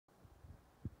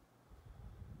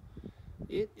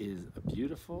It is a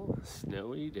beautiful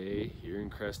snowy day here in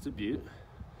Crested Butte,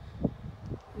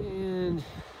 and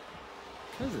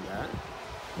because of that,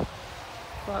 I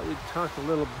thought we'd talk a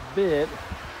little bit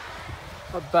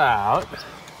about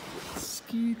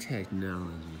ski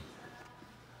technology,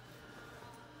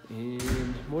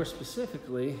 and more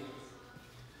specifically,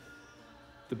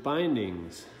 the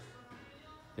bindings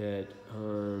that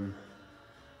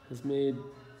has made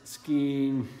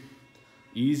skiing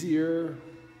easier,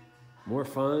 more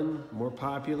fun, more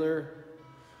popular,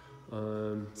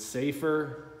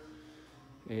 safer,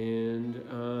 and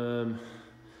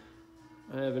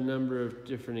I have a number of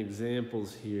different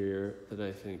examples here that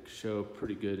I think show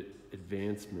pretty good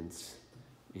advancements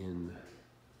in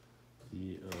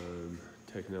the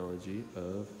technology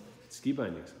of ski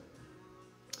bindings.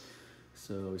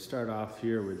 So we start off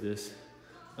here with this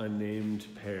unnamed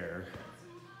pair.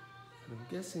 I'm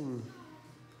guessing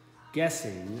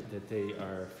that they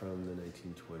are from the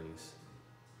 1920s.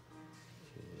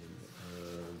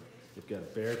 And they've got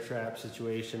a bear trap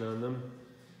situation on them.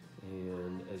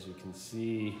 And as you can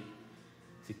see,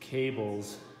 the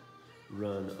cables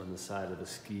run on the side of the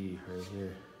ski right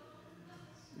here,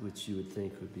 which you would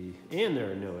think would be, and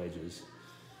there are no edges,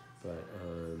 but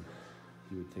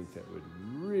you would think that would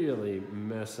really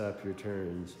mess up your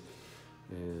turns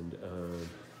and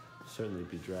certainly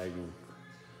be dragging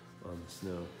on the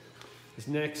snow. This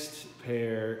next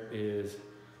pair is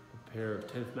a pair of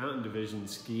 10th Mountain Division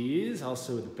skis,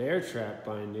 also with a bear trap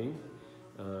binding,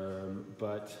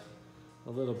 but a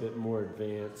little bit more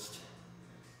advanced.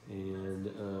 And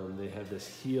they have this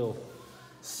heel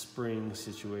spring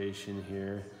situation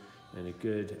here and a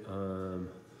good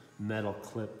metal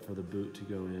clip for the boot to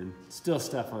go in. Still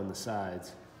stuff on the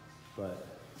sides, but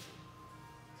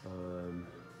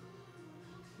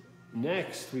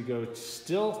next we go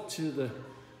still to the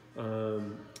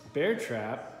bear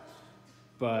trap,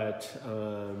 but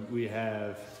we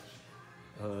have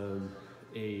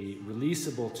a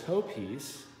releasable toe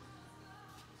piece,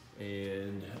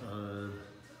 and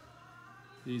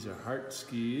these are Hart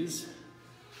skis.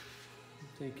 I'm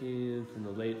thinking from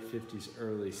the late 50s,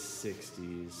 early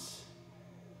 60s.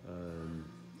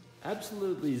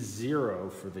 Absolutely zero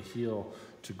for the heel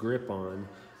to grip on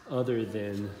other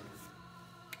than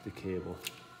the cable.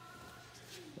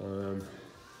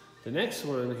 The next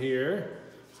one here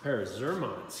is a pair of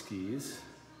Zermatt skis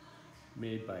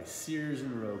made by Sears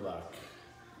and Roebuck.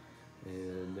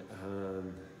 And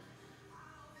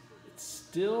it's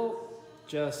still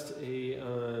just a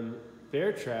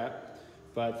bear trap,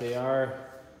 but they are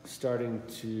starting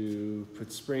to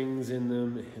put springs in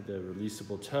them, the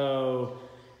releasable toe,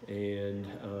 and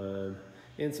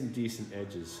some decent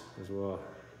edges as well.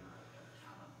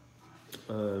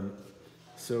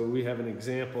 So we have an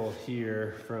example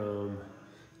here from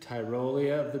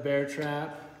Tyrolia of the bear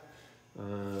trap,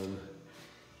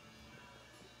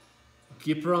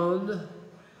 Gipron,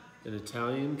 an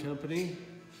Italian company,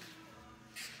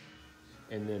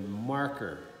 and then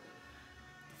Marker,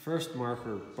 the first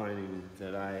Marker binding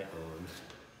that I owned.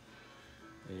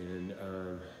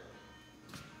 And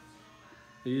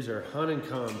these are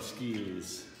Honeycomb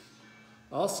skis,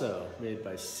 also made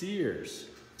by Sears.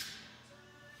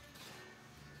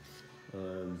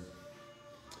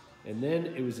 And then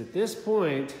it was at this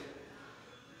point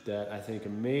that I think a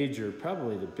major,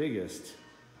 probably the biggest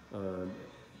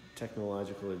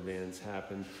technological advance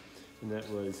happened, and that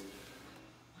was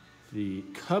the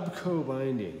Cubco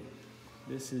binding.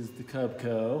 This is the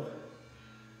Cubco,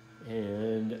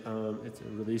 and it's a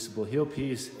releasable heel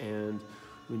piece, and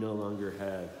we no longer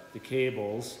have the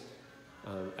cables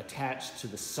attached to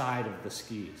the side of the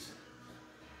skis.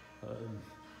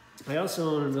 I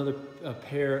also own a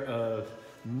pair of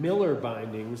Miller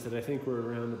bindings that I think were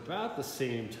around about the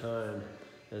same time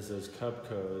as those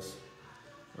Cubcos.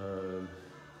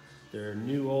 They're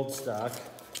new old stock,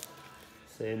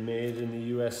 saying made in the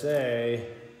USA,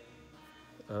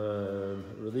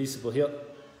 releasable heel.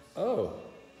 Oh,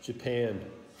 Japan.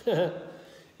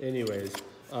 Anyways,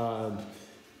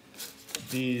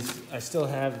 these, I still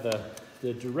have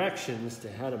the directions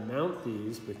to how to mount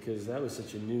these because that was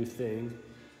such a new thing.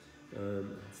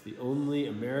 It's the only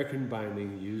American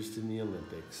binding used in the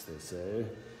Olympics, they say.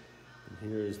 And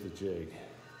here is the jig.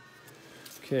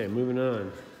 Okay, moving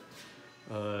on.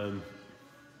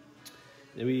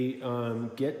 Then we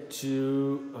get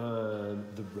to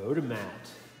the Rotomat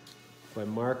by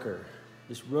Marker.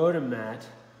 This Rotomat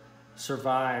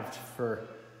survived for,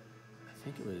 I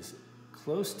think it was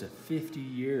close to 50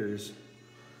 years,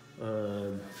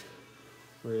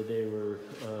 where they were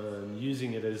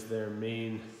using it as their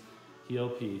main heel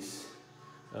piece.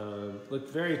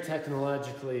 Looked very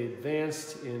technologically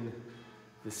advanced in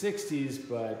the 60s,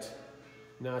 but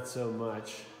not so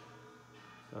much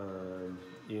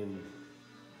in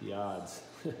the odds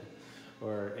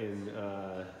or in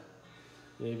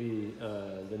maybe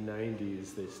the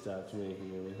 90s they stopped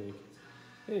making them, I think.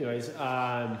 Anyways,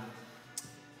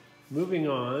 moving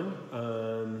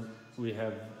on, we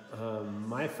have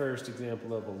my first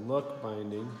example of a look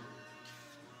binding,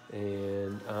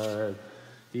 and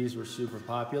these were super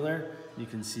popular. You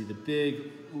can see the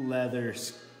big leather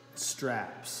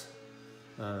straps,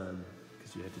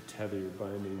 because you had to tether your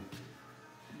binding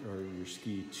or your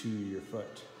ski to your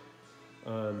foot.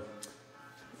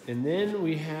 And then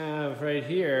we have right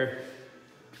here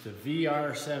the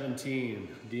VR17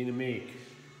 Dynamique.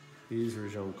 These were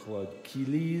Jean-Claude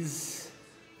Killy's.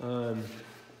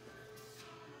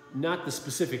 Not the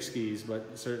specific skis,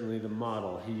 but certainly the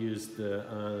model. He used the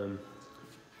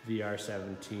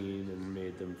VR17 and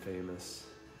made them famous.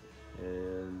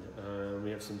 And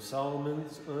we have some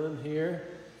Solomons on here.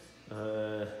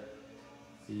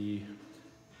 The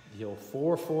old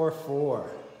 444.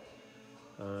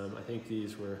 I think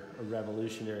these were a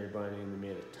revolutionary binding, and they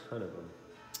made a ton of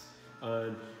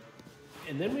them.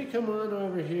 And then we come on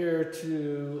over here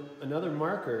to another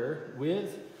marker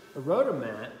with a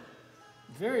rotomat,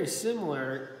 very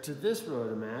similar to this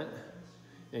rotomat,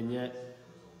 and yet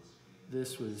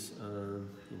this was,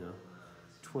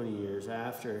 20 years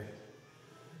after.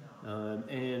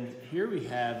 And here we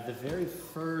have the very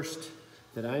first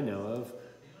that I know of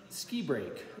ski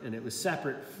brake, and it was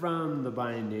separate from the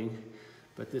binding,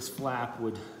 but this flap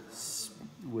would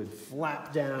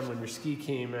flap down when your ski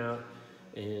came out,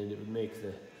 and it would make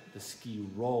the ski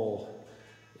roll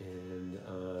and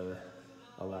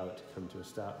allow it to come to a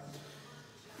stop.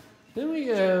 Then we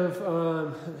have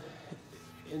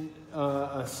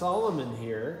a Solomon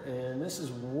here, and this is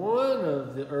one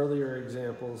of the earlier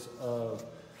examples of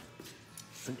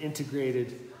an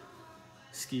integrated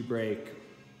ski brake,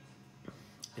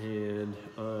 and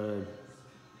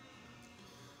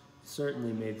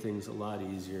certainly made things a lot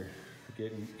easier for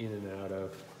getting in and out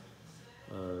of.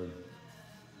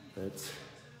 That's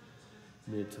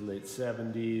mid to late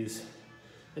 70s.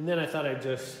 And then I thought I'd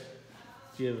just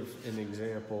give an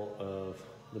example of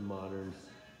the modern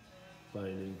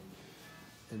binding.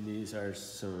 And these are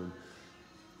some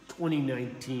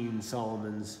 2019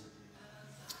 Solomons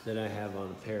that I have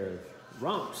on a pair of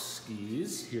romp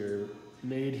skis here,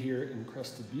 made here in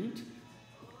Crested Butte.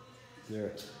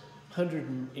 They're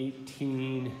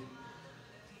 118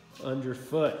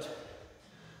 underfoot.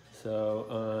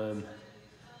 So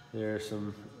there are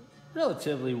some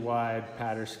relatively wide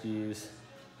patter skis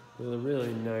with a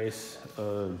really nice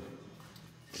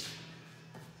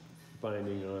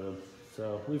binding on them.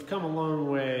 So we've come a long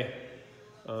way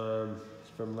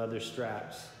from leather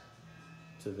straps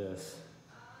to this.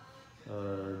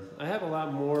 I have a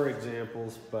lot more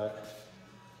examples, but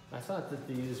I thought that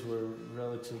these were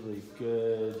relatively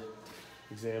good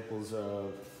examples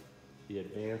of the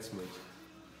advancement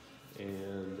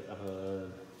and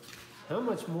how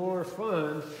much more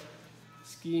fun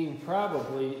skiing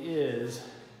probably is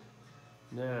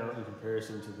now in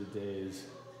comparison to the days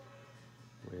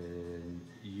when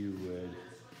you would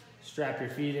strap your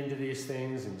feet into these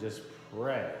things and just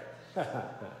pray.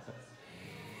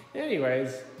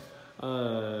 Anyways,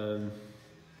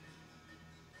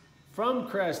 from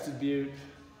Crested Butte,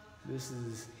 this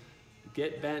is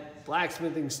Get Bent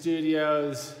Blacksmithing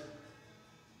Studios.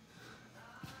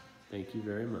 Thank you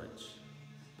very much.